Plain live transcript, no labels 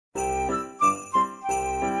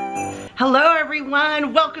Hello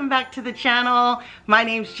everyone, welcome back to the channel. My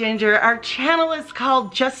name's Ginger. Our channel is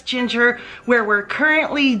called Just Ginger, where we're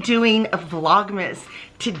currently doing a Vlogmas.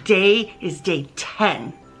 Today is day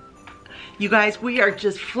 10. You guys, we are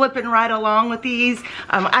just flipping right along with these.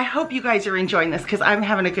 I hope you guys are enjoying this because I'm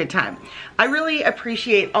having a good time. I really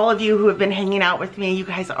appreciate all of you who have been hanging out with me. You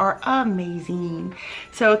guys are amazing.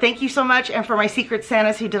 So thank you so much. And for my Secret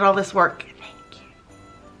Santas who did all this work, thank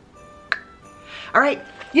you. All right.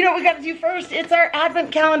 You know what we gotta do first? It's our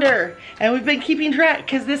advent calendar. And we've been keeping track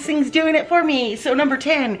because this thing's doing it for me. So number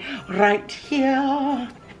 10, right here.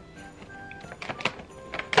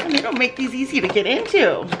 And they don't make these easy to get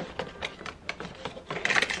into.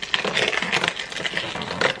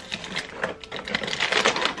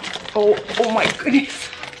 Oh my goodness.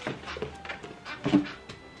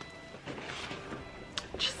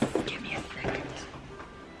 Just give me a second.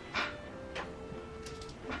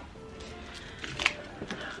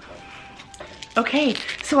 Okay,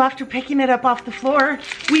 so after picking it up off the floor,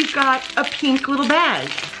 we've got a pink little bag.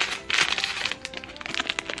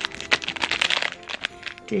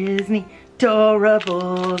 Disney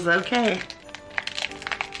Doorables, okay.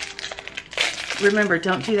 Remember,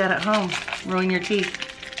 don't do that at home. Ruin your teeth.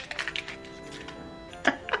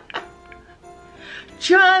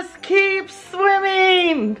 Just keep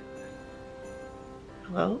swimming.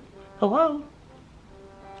 Hello? Hello?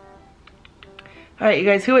 All right, you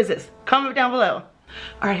guys, who is this? Comment down below.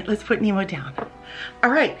 All right, let's put Nemo down.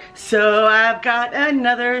 All right, so I've got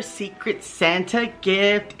another Secret Santa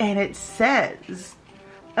gift, and it says,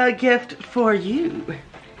 a gift for you.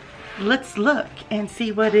 Let's look and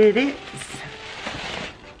see what it is.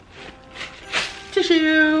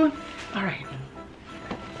 Tissue. All right.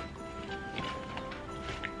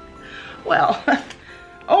 Well,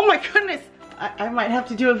 oh my goodness. I might have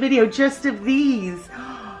to do a video just of these.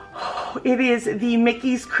 It is the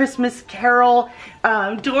Mickey's Christmas Carol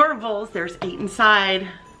Doorables. There's 8 inside.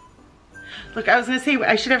 Look, I was gonna say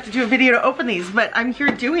I should have to do a video to open these, but I'm here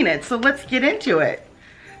doing it, so let's get into it.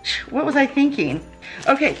 What was I thinking?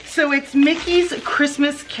 Okay, so it's Mickey's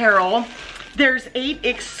Christmas Carol. There's 8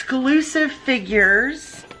 exclusive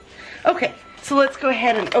figures. Okay, so let's go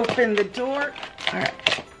ahead and open the door. All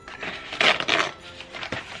right.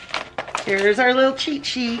 Here's our little cheat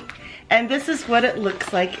sheet. And this is what it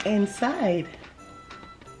looks like inside.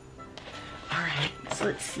 All right, so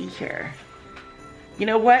let's see here. You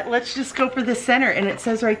know what? Let's just go for the center, and it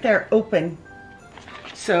says right there, open.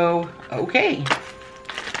 So, okay.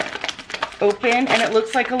 Open, and it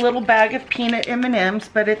looks like a little bag of peanut M&Ms,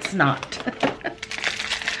 but it's not.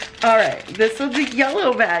 All right, this is the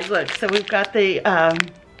yellow bag. Look, so we've got the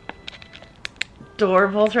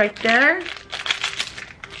Doorables right there.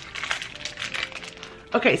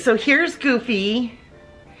 Okay, so here's Goofy,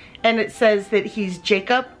 and it says that he's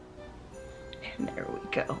Jacob, and there we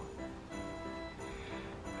go.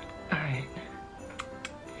 All right,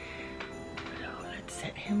 so let's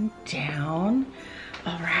set him down.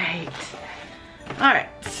 All right,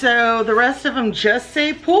 so the rest of them just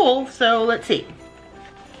say pool, so let's see.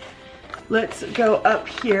 Let's go up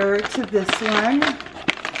here to this one.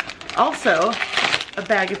 Also, a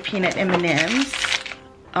bag of peanut M&Ms.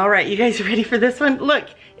 All right, you guys ready for this one? Look,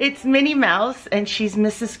 it's Minnie Mouse, and she's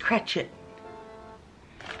Mrs. Cratchit.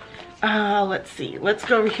 Let's see. Let's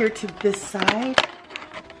go over here to this side.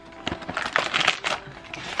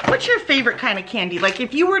 What's your favorite kind of candy? Like,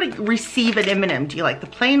 if you were to receive an M&M, do you like the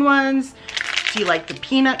plain ones? Do you like the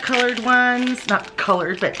peanut colored ones? Not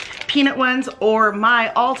colored, but peanut ones, or my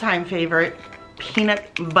all-time favorite, peanut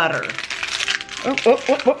butter.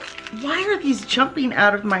 Oh. Why are these jumping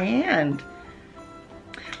out of my hand?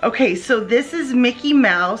 Okay, so this is Mickey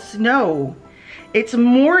Mouse. No, it's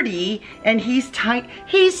Morty, and he's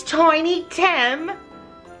Tiny Tim.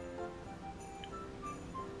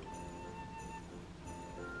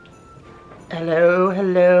 Hello,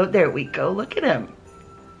 hello. There we go. Look at him.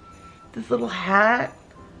 This little hat.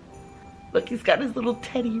 Look, he's got his little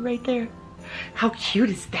teddy right there. How cute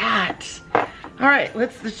is that? All right,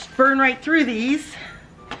 let's just burn right through these.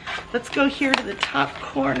 Let's go here to the top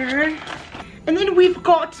corner. And then we've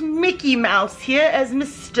got Mickey Mouse here as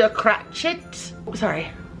Mr. Cratchit. Oh, sorry.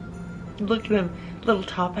 Look at him. Little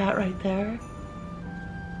top hat right there.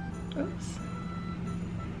 Oops.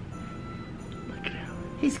 Look at him.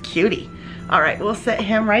 He's cutie. All right, we'll set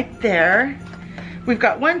him right there. We've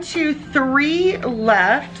got 1, 2, 3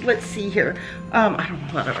 left. Let's see here. I don't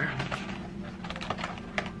know, whatever.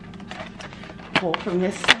 Pull from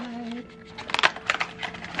this side.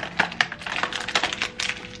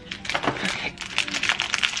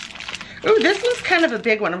 Ooh, this one's kind of a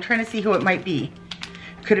big one. I'm trying to see who it might be.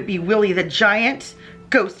 Could it be Willie the Giant,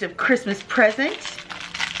 Ghost of Christmas Present.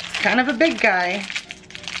 It's kind of a big guy.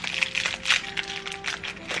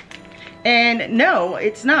 And no,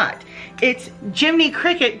 it's not. It's Jiminy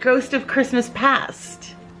Cricket, Ghost of Christmas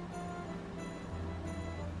Past.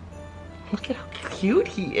 Look at how cute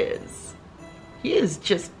he is. He is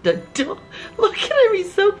just adorable. Look at him,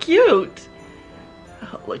 he's so cute.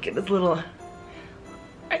 Oh, look at his little,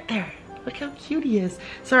 right there. Look how cute he is.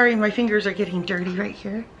 Sorry, my fingers are getting dirty right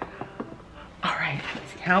here. All right,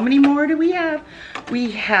 let's see, how many more do we have?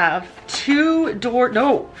 We have 3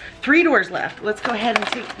 doors left. Let's go ahead and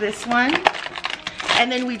take this one.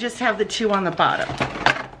 And then we just have the 2 on the bottom.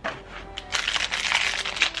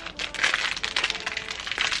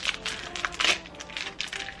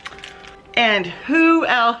 And who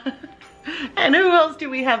else? And who else do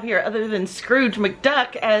we have here other than Scrooge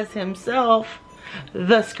McDuck as himself,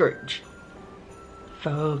 the Scrooge?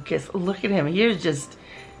 Focus. Look at him. He is just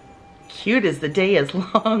cute as the day is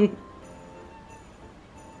long.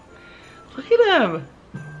 Look at him.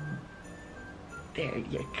 There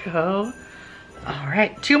you go. All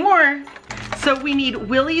right, 2 more. So we need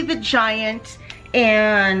Willie the Giant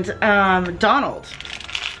and Donald.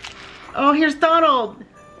 Oh, here's Donald.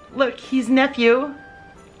 Look, he's nephew.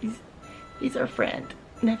 He's our friend,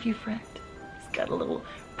 nephew friend. He's got a little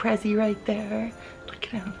prezzy right there. Look at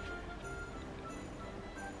him.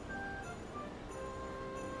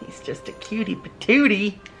 He's just a cutie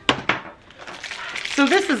patootie. So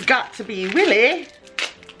this has got to be Willie.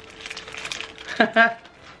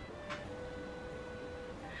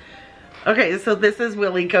 Okay, so this is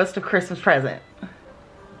Willie, Ghost of Christmas Present.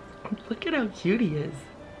 Look at how cute he is.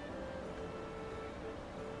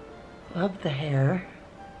 Love the hair.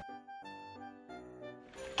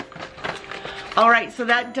 All right, so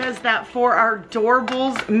that does that for our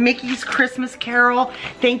Doorables Mickey's Christmas Carol.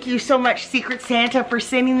 Thank you so much, Secret Santa, for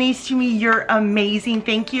sending these to me. You're amazing.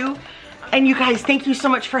 Thank you. And you guys, thank you so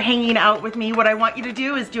much for hanging out with me. What I want you to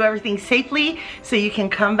do is do everything safely so you can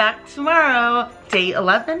come back tomorrow, day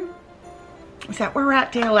 11. Is that where we're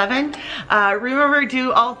at, day 11? Remember,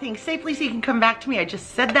 do all things safely so you can come back to me. I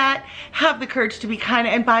just said that. Have the courage to be kind,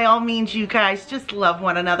 and by all means, you guys, just love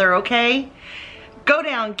one another, okay? Go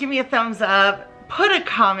down, give me a thumbs up, put a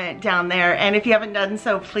comment down there, and if you haven't done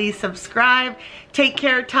so, please subscribe. Take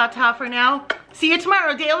care, ta-ta for now. See you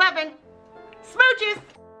tomorrow, day 11. Smooches!